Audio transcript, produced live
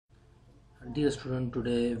Dear student,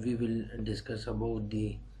 today we will discuss about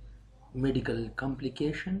the medical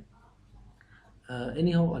complication.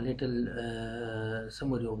 Anyhow, a little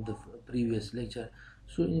summary of the previous lecture.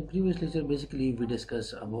 So in previous lecture, basically we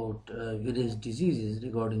discuss about various diseases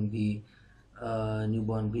regarding the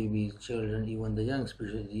newborn babies, children, even the young,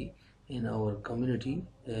 especially in our community,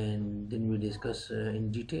 and then we discuss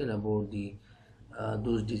in detail about the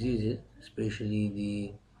those diseases, especially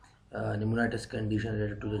the pneumonitis condition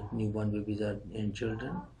related to the newborn babies and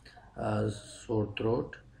children, sore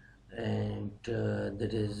throat, and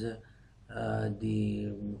that is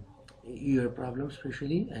the ear problem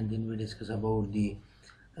especially, and then we discuss about the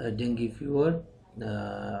dengue fever,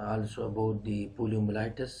 also about the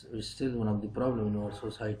poliomyelitis, which is still one of the problem in our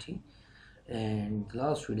society, and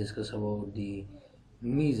last we discuss about the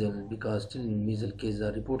measles, because still measles cases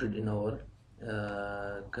are reported in our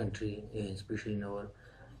country, especially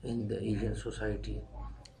in the Asian society.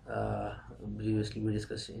 uh, Previously we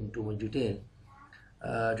discussed in too much detail.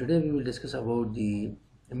 Today we will discuss about the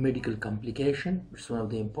medical complication, which is one of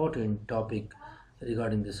the important topic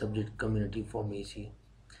regarding the subject community pharmacy.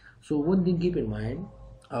 So one thing keep in mind,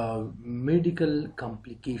 medical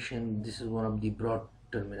complication, this is one of the broad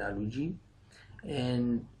terminology,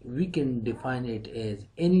 and we can define it as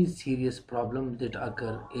any serious problem that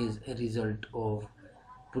occur as a result of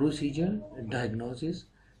procedure, diagnosis,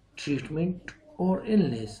 treatment, or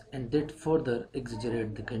illness, and that further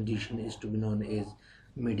exaggerate the condition is to be known as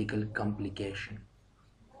medical complication.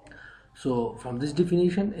 So from this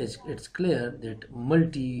definition, it's clear that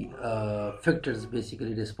multi factors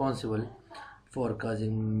basically responsible for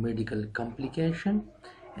causing medical complication,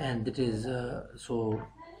 and that is so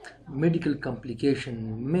medical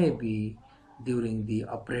complication may be during the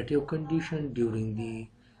operative condition, during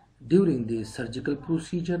the surgical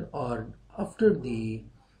procedure, or after the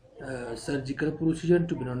surgical procedure,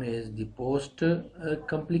 to be known as the post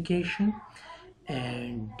complication.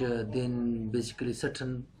 And then basically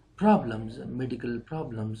certain problems, medical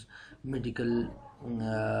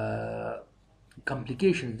uh,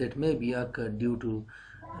 complications that may be occur due to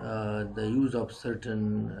the use of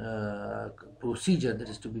certain procedure that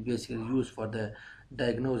is to be basically used for the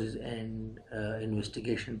diagnosis and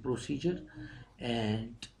investigation procedure.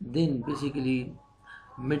 And then basically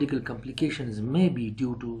medical complications may be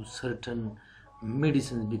due to certain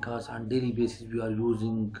medicines, because on daily basis we are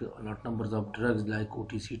using a lot numbers of drugs like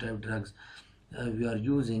OTC type drugs, we are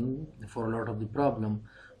using for a lot of the problem.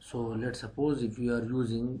 So let's suppose if we are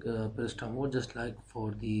using paracetamol just like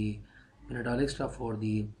for the Panadol extra for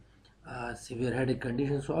the severe headache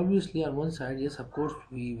condition, so obviously on one side, yes, of course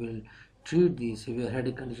we will treat the severe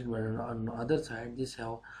headache condition, but on the other side this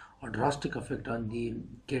have a drastic effect on the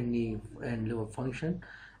kidney and liver function,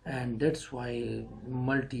 and that's why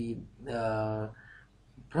multi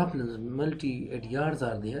problems, multi yards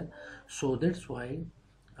are there. So that's why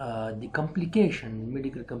the complication,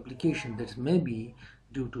 medical complication, that may be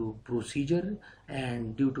due to procedure,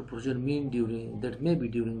 and due to procedure mean during, that may be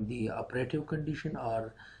during the operative condition,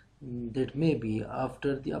 or that may be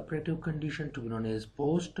after the operative condition, to be known as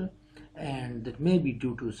post, and that may be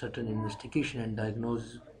due to certain investigation and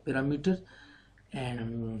diagnosis parameters,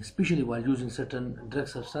 and especially while using certain drug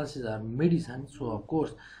substances or medicine. So of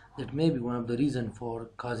course that may be one of the reason for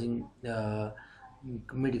causing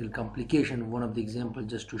medical complication. One of the example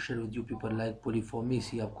just to share with you people, like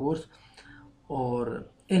polypharmacy, of course, or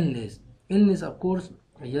illness, of course.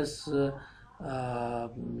 Yes,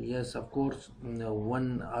 yes, of course,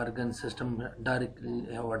 one organ system directly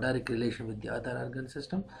have a direct relation with the other organ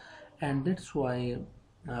system, and that's why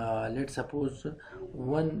let's suppose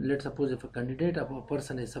if a candidate of a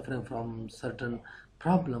person is suffering from certain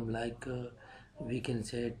problem, like we can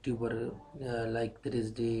say tuber, like there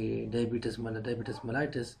is the diabetes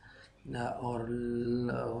mellitus,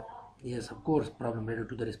 or yes, of course, problem related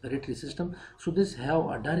to the respiratory system. So this have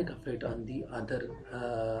a direct effect on the other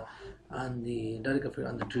on the direct effect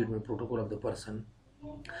on the treatment protocol of the person.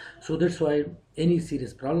 So that's why any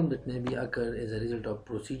serious problem that may be occur as a result of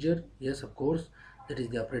procedure, yes, of course, that is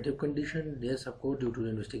the operative condition, yes, of course, due to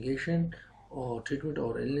investigation or treatment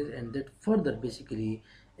or illness, and that further basically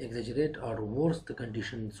exaggerate or worse the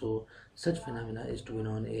condition. So such phenomena is to be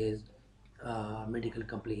known as medical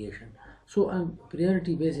complication. So on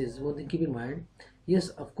priority basis, one thing keep in mind, yes,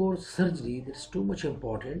 of course, surgery, that's too much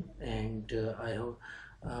important, and I have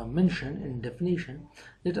mentioned in definition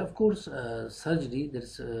that of course surgery,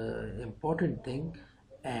 that's important thing,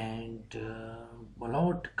 and a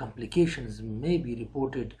lot complications may be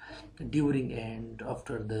reported during and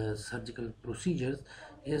after the surgical procedures.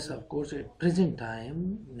 Yes, of course, at present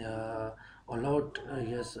time, a lot,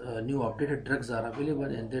 yes, new updated drugs are available,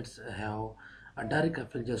 and that's how a direct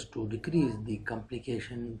effect just to decrease the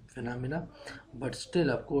complication phenomena. But still,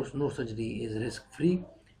 of course, no surgery is risk free,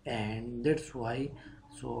 and that's why,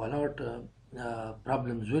 so a lot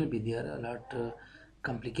problems will be there, a lot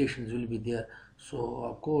complications will be there. So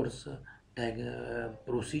of course,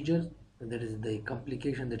 procedures, that is the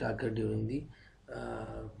complication that occur during the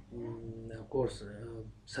of course,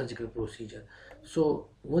 surgical procedure. So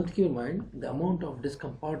one thing in mind, the amount of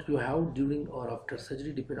discomfort you have during or after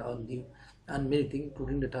surgery depend on many things,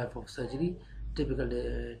 including the type of surgery.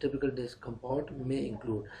 Typical discomfort may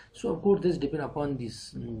include. So of course, this depend upon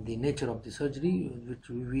the nature of the surgery which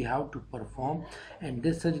we have to perform, and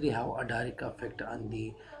this surgery have a direct effect on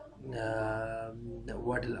the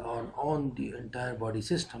what on the entire body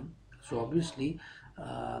system. So obviously,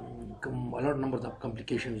 a lot of numbers of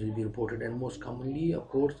complications will be reported, and most commonly, of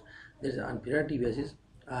course, there is on priority basis,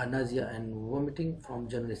 nausea and vomiting from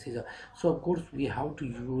general anesthesia. So of course, we have to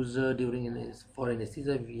use for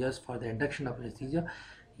anesthesia. Yes, for the induction of anesthesia,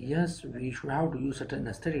 yes, we should have to use certain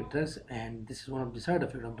anesthetic drugs, and this is one of the side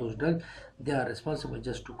effects of those drugs. They are responsible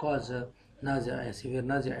just to cause nausea and severe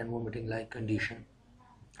nausea and vomiting like condition.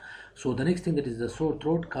 So the next thing, that is the sore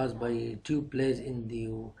throat caused by tube placed in the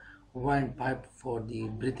windpipe for the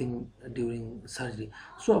breathing during surgery.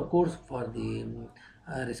 So of course, for the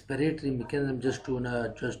respiratory mechanism, just to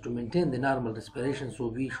maintain the normal respiration, so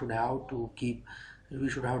we should have to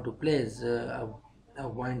place a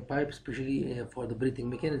windpipe, especially for the breathing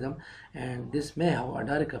mechanism, and this may have a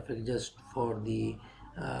direct effect just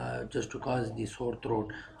to cause the sore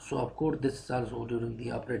throat. So of course, this is also during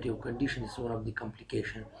the operative condition, is one of the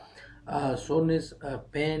complication. Soreness,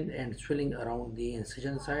 pain and swelling around the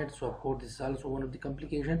incision site. So of course, this is also one of the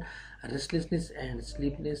complication. Restlessness and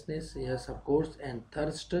sleeplessness, yes, of course, and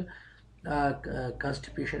thirst,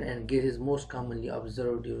 constipation and gas is most commonly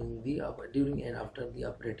observed during and after the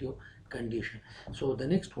operative condition. So the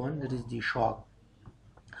next one, that is the shock.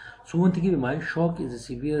 So one thing to keep in mind, shock is a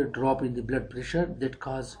severe drop in the blood pressure that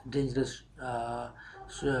cause dangerous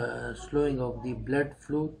slowing of the blood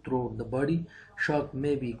flow throughout the body. Shock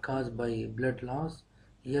may be caused by blood loss,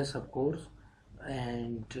 yes, of course,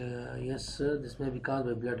 and yes, sir, this may be caused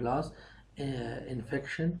by blood loss,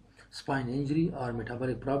 infection, spine injury, or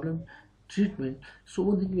metabolic problem. Treatment. So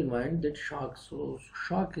one thing to keep in mind, that shock. So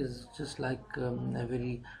shock is just like a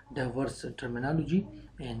very diverse terminology,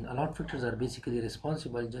 and a lot of factors are basically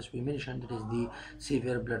responsible. Just we mentioned, it is the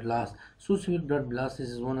severe blood loss. So severe blood loss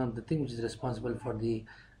is one of the things which is responsible for the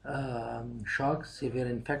shock. Severe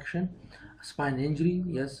infection, spine injury,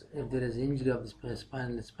 yes, if there is injury of the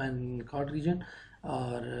spinal cord region,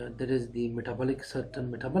 or there is the certain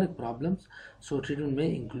metabolic problems. So treatment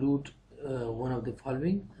may include one of the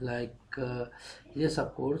following, like yes,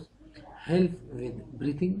 of course, help with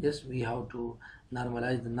breathing. Yes, we have to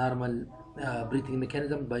normalize the normal breathing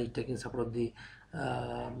mechanism by taking support of the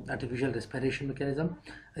artificial respiration mechanism.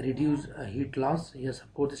 Reduce heat loss. Yes,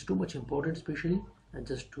 of course, it's too much important, especially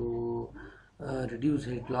just to reduce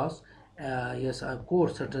heat loss. Yes, of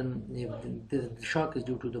course, certain, if the shock is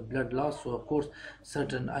due to the blood loss, so of course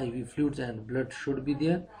certain IV fluids and blood should be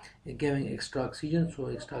there, giving extra oxygen. So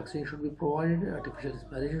extra oxygen should be provided. Artificial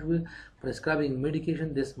respiration will prescribing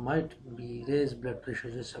medication. This might be raise blood pressure,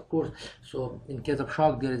 yes, of course. So in case of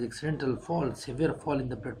shock, there is accidental fall, severe fall in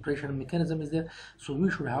the blood pressure mechanism is there. So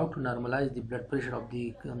we should have to normalize the blood pressure of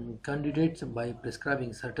the candidates by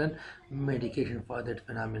prescribing certain medication for that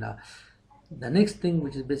phenomena. The next thing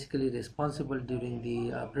which is basically responsible during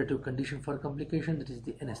the operative condition for complication, that is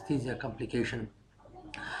the anesthesia complication.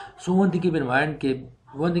 So one thing keep in mind,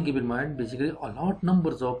 basically a lot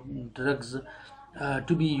numbers of drugs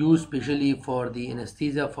to be used, especially for the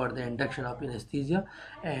anesthesia, for the induction of anesthesia,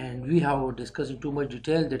 and we have discussed in too much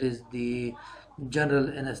detail, that is the general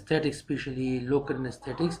anesthetics, especially local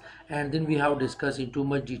anesthetics, and then we have discussed in too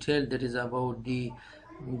much detail, that is about the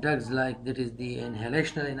drugs like, that is the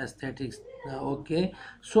inhalational anesthetics. Okay,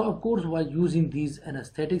 so of course, while using these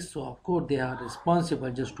anesthetics, so of course they are responsible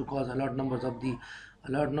just to cause a lot numbers of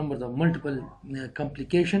multiple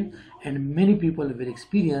complication, and many people will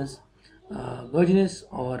experience dizziness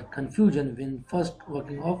or confusion when first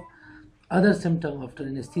working off. Other symptoms after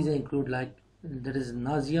anesthesia include, like, that is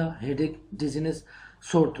nausea, headache, dizziness,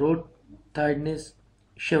 sore throat, tiredness,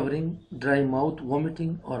 shivering, dry mouth,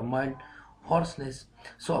 vomiting, or mild hoarseness.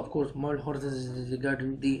 So of course, mild hoarseness is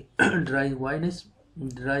regarding the dry wiseness,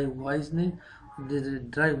 the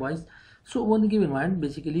dry wise. So one thing keep in mind,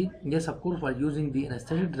 basically, yes, of course, while using the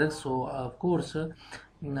anesthetic drugs, so of course,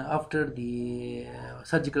 after the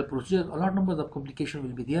surgical procedure, a lot numbers of complication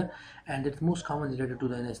will be there, and it's most commonly related to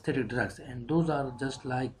the anesthetic drugs, and those are just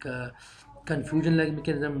like confusion like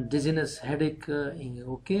mechanism, dizziness, headache,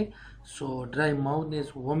 okay, so dry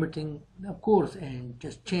mouthness, vomiting, of course, and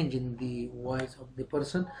just change in the voice of the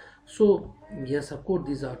person. So yes, of course,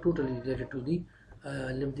 these are totally related to the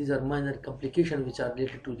these are minor complications which are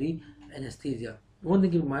related to the anesthesia. One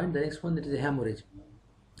thing in mind, the next one, that is a hemorrhage.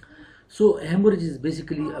 So hemorrhage is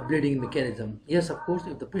basically a bleeding mechanism. Yes, of course,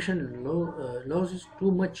 if the patient loses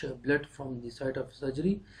too much blood from the site of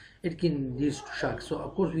surgery, it can lead to shock. So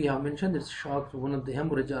of course, we have mentioned that shock, one of the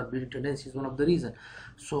hemorrhage or bleeding tendency is one of the reason.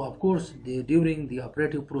 So of course, during the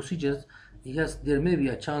operative procedures, yes, there may be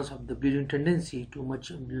a chance of the bleeding tendency, too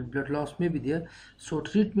much blood loss may be there. So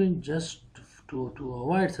treatment just to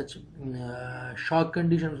avoid such shock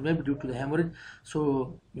conditions maybe due to the hemorrhage,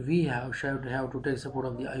 so we should have to take support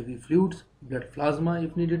of the IV fluids, blood plasma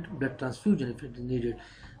if needed, blood transfusion if it is needed.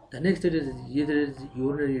 The next stage is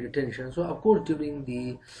urinary retention. So of course, during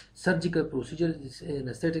the surgical procedure, this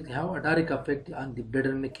anesthetic have a direct effect on the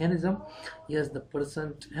bladder mechanism. Yes, the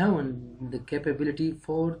person have the capability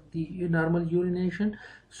for the normal urination.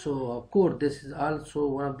 So of course, this is also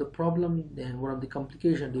one of the problem and one of the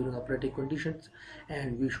complication during operative conditions,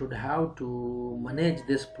 and we should have to manage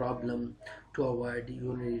this problem to avoid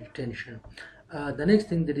urinary retention. The next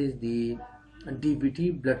thing, that is the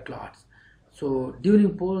DVT, blood clots. So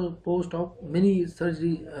during post-op, many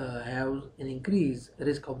surgery have an increased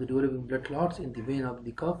risk of the developing blood clots in the vein of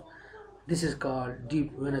the cuff. This is called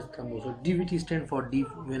deep venous thrombosis. So DVT stands for deep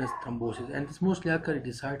venous thrombosis, and this mostly occurs at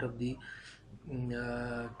the site of the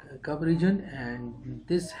cuff region, and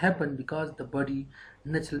this happen because the body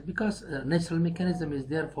natural mechanism is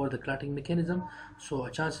there for the clotting mechanism. So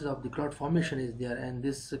chances of the clot formation is there, and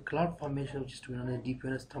this clot formation, which is known as deep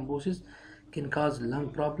venous thrombosis, can cause lung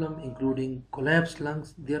problem including collapsed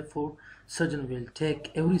lungs. Therefore, surgeon will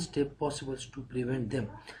take every step possible to prevent them.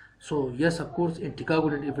 So yes, of course,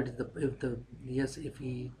 anticoagulant, if it is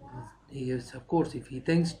yes, of course, if he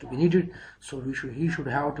thinks to be needed, so he should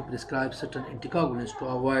have to prescribe certain anticoagulants to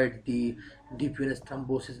avoid the deep venous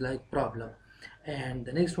thrombosis like problem. And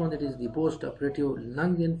the next one, that is the post-operative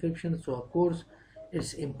lung infection. So of course,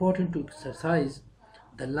 it's important to exercise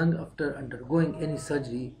the lung after undergoing any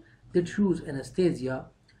surgery that use anesthesia,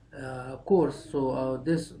 of course. So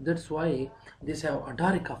that's why this have a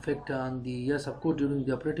direct effect on the, yes, of course, during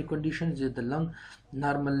the operative conditions, the lung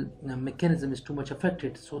normal mechanism is too much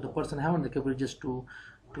affected, so the person having the capability just to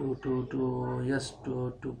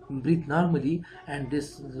breathe normally, and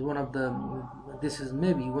this is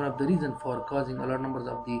maybe one of the reason for causing a lot numbers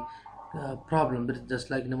of the problem, that is just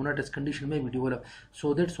like pneumonitis condition may be developed.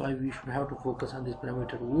 So that's why we should have to focus on this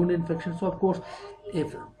parameter, wound infection. So of course,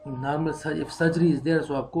 if surgery is there,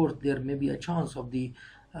 so of course there may be a chance of the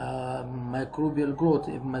microbial growth.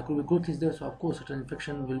 If microbial growth is there, so of course certain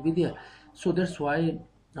infection will be there. So that's why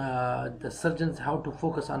the surgeons have to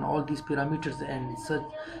focus on all these parameters, and such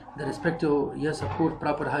the respective, yes, of course,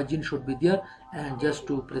 proper hygiene should be there, and just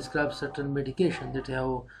to prescribe certain medication that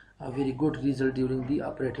have a very good result during the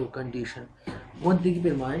operative condition. One thing keep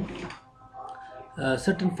in mind,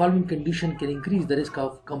 certain following condition can increase the risk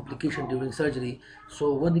of complication during surgery.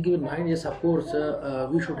 So one thing keep in mind, yes, of course,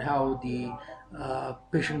 we should have the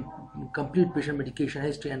complete patient medication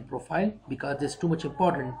history and profile, because this is too much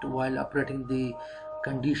important while operating the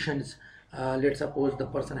conditions. Let's suppose the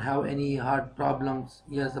person have any heart problems.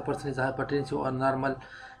 Yes, the person is hypertensive or normal.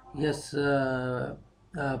 Yes,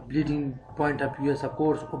 bleeding point of view, yes, of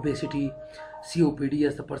course, obesity, COPD,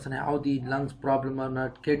 yes, the person have the lungs problem or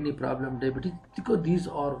not, kidney problem, diabetes, because these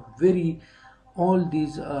are all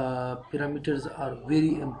these parameters are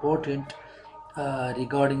very important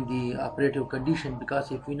regarding the operative condition,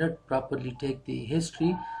 because if we not properly take the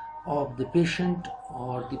history of the patient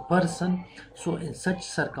or the person, so in such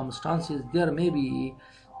circumstances there may be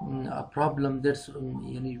a problem. That's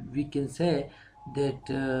we can say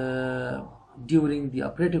that during the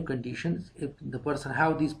operative conditions, if the person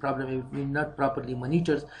have this problem, if we not properly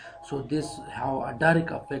monitors, so this have a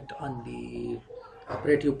direct effect on the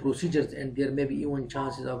operative procedures, and there may be even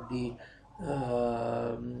chances of the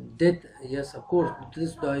death. Yes, of course, this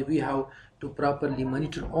is why we have to properly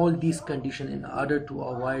monitor all these conditions in order to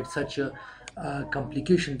avoid such a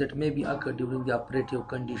complication that may be occur during the operative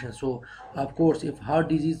condition. So of course, if heart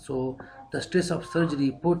disease, so the stress of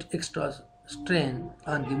surgery put extra strain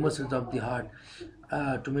on the muscles of the heart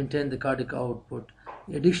to maintain the cardiac output.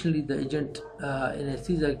 Additionally, the agent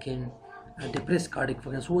anesthesia can depress cardiac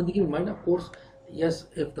function. So one thing in mind, of course, Yes,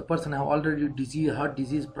 if the person have already disease, heart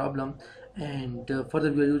disease problem, and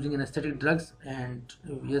further we are using anesthetic drugs, and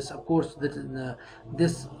yes, of course,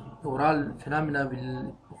 this overall phenomena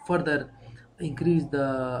will further increase the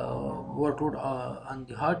workload on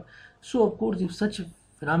the heart. So of course, if such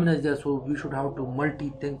phenomena is there, so we should have to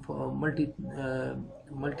multi-think for multi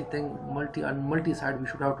on multi-side. We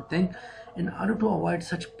should have to think in order to avoid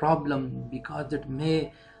such problem, because that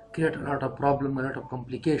may create a lot of problem, a lot of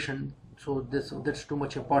complication. So that's too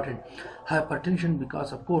much important. Hypertension,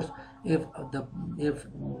 because of course, if the if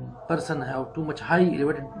person have too much high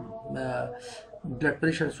elevated uh, blood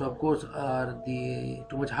pressure, so of course the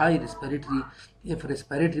too much high respiratory, if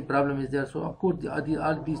respiratory problem is there, so of course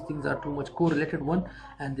all these things are too much correlated one,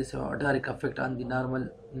 and this have a direct effect on the normal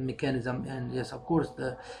mechanism. And yes, of course,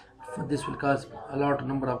 this will cause a lot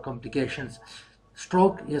number of complications.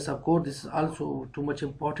 Stroke, yes, of course, this is also too much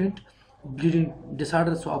important. Bleeding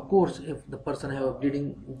disorder, so of course, if the person have a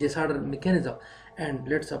bleeding disorder mechanism, and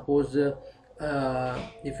let's suppose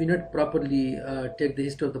if you not properly take the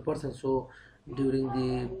history of the person, so during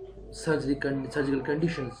the surgical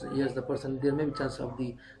conditions, yes, the person, there may be chance of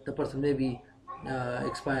the person may be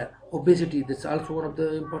expire. Obesity, that's also one of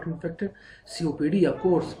the important factor. COPD, of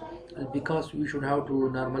course, because we should have to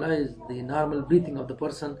normalize the normal breathing of the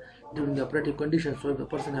person during the operative condition. So if the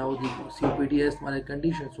person have the COPD asthmatic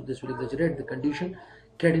condition, so this will exaggerate the condition.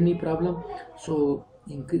 Kidney problem, so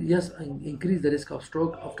increase the risk of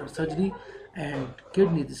stroke after surgery. And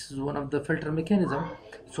kidney, this is one of the filter mechanism.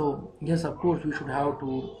 So yes, of course, we should have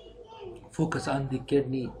to focus on the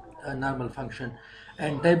kidney normal function.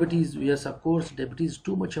 And diabetes, yes, of course, diabetes is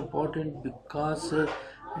too much important, because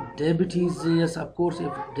diabetes, yes, of course,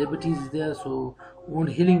 if diabetes is there, so wound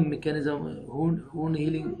healing mechanism, wound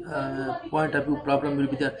healing point of view problem will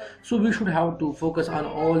be there. So we should have to focus on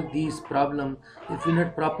all these problem. If we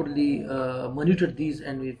not properly monitor these,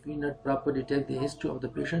 and if we not properly take the history of the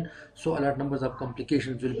patient, so a lot numbers of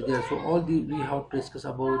complications will be there. So all the we have to discuss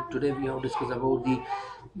about today, we have discussed about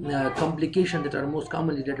the complications that are most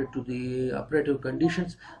commonly related to the operative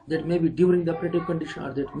conditions, that may be during the operative condition,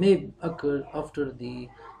 or that may occur after the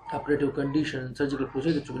operative condition, surgical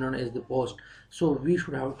procedure, to be known as the post. So we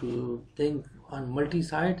should have to think on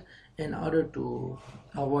multi-site in order to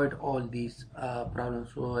avoid all these problems.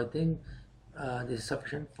 So I think this is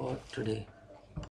sufficient for today.